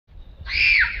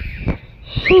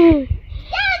Guys,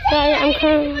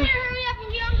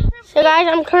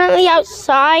 I'm currently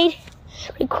outside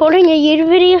recording a YouTube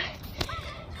video.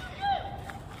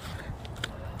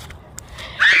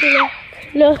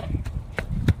 Look.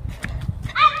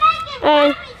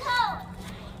 And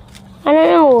I don't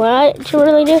know what to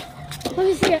really do. Let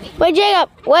me see it. Wait, Jacob,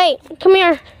 wait, come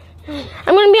here.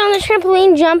 I'm gonna be on the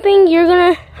trampoline jumping.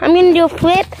 I'm gonna do a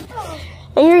flip,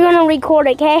 and you're gonna record,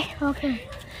 okay? Okay.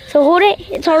 So hold it.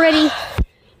 It's already.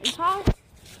 It's hot.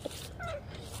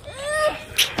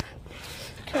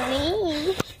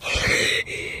 20.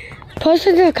 Post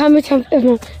in the comments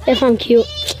if I'm cute.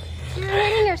 You're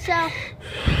hitting yourself.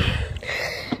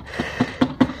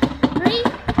 3,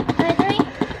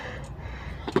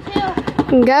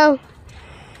 2. Go.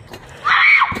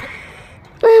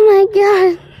 Oh my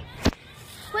God.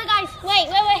 Wait, guys. Wait.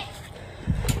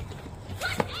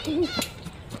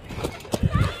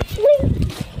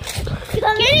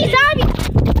 Kenny, stop!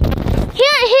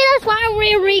 Can't hit us while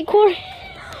we're recording.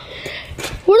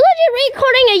 We're legit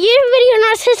recording a YouTube video, and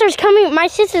my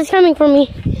sister's coming for me.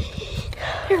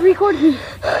 Here, record me.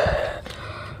 Oh,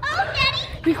 Daddy.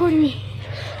 Record me.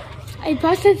 Hey,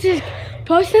 post in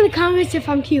the comments if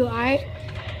I'm cute, alright?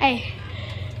 Hey.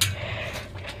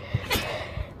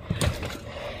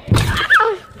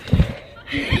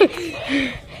 I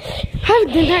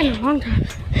haven't done that in a long time.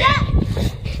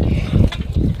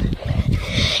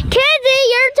 Kenzie,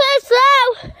 you're too slow.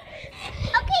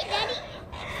 Okay, Daddy.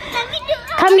 Let me do it.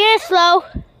 Come get it slow.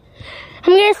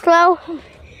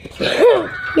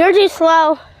 You're too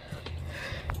slow.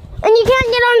 And you can't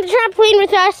get on the trampoline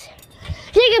with us.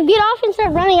 Jacob, get off and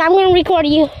start running. I'm going to record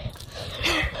you.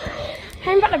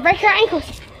 I'm about to break your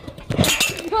ankles.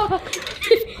 No, almost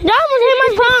hit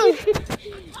my phone.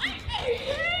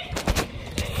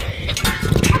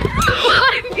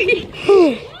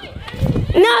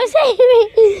 No, save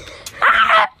me.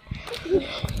 Ah!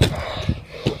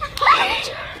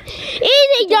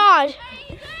 Easy, dodge.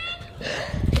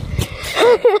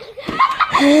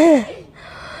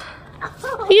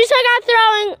 You still got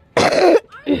throwing.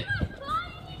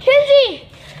 Kenzie,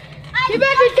 you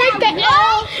better take that.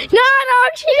 No,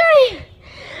 she got it.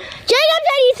 Jacob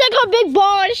said he took a big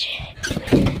ball.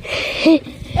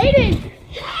 Aiden,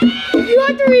 you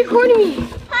have to record me.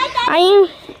 I am.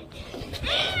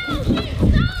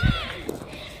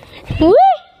 Woo!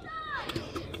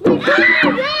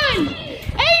 Run!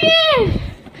 Aiden!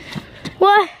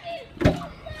 What?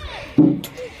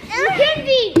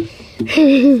 Kenzie!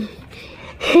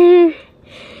 Kenzie!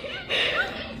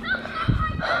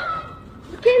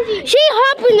 She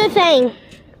hopped in the thing.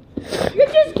 You're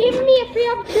just giving me a free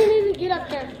opportunity to get up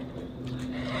there.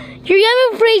 You're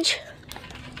giving free.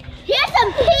 Here's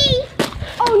some pee!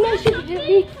 Oh no, she didn't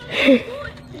me.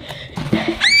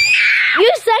 You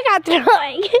suck at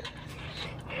throwing.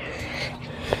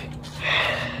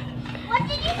 What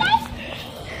did you say?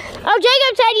 Oh,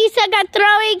 Jacob said you suck at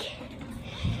throwing.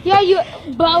 Yeah, you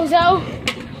bozo.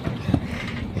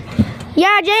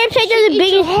 Yeah, Jacob said you're the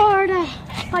biggest. Hard.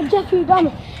 Like Jeffrey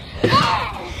Dahmer.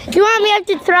 You want me up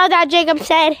to throw that, Jacob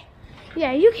said.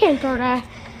 Yeah, you can't throw that.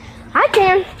 I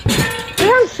can. But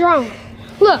I'm strong.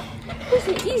 Look, this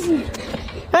is easy.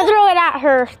 I'll throw it at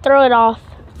her. Throw it off.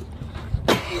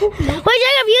 Wait,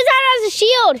 Jacob, use that as a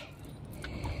shield.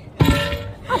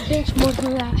 I'll bench more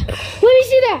than that. Let me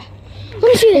see that.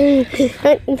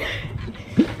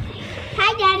 Hi,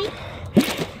 Daddy.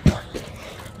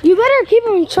 You better keep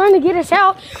him trying to get us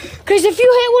out. Because if you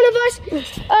hit one of us,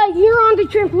 you're on the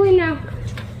trampoline now.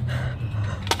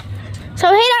 So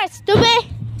hit us, stupid.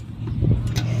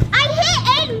 I hit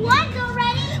Aiden once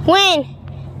already. When?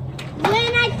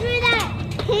 When I threw that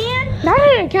can. That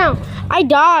didn't count. I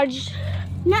dodged.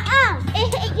 Nuh-uh.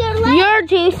 It hit your leg. You're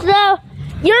too slow.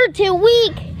 You're too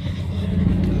weak.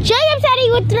 Jacob said he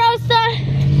would throw stuff.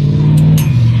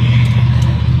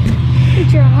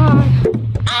 It's your hard.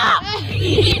 Ah!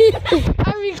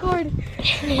 I'm recording.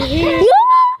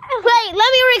 Wait, let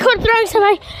me record throwing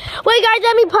somebody. Wait, guys,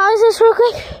 let me pause this real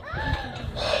quick.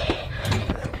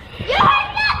 You heard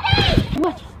nothing.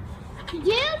 What?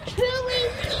 You truly.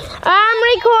 I'm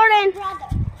recording.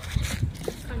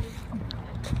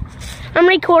 I'm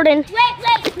recording. Wait,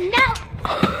 no.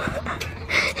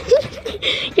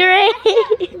 You're right.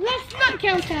 Let's not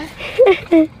count that.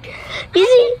 You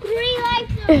see? 3 life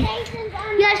locations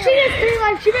on Yeah, she has 3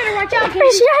 lives. She better watch out.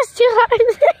 She has 2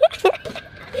 lives.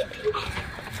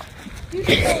 You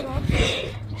can throw that.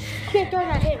 Can't throw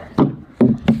that hit.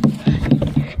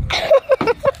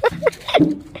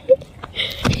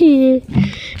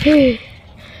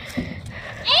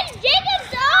 It's Jacob's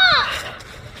dog.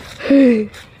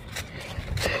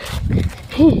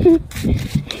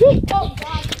 Oh,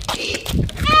 God.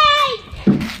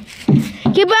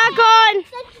 Get back on.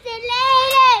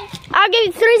 I'll give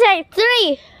you 3 seconds.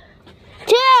 3,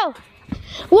 2,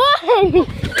 1.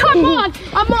 Come on.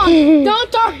 I'm on.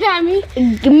 Don't throw it at me.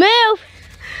 Move.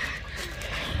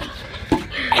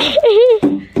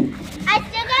 I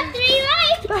still got 3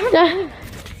 lives.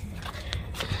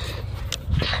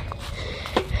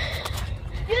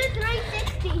 Do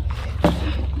 360.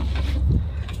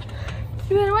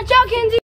 You better watch out, Kenzie.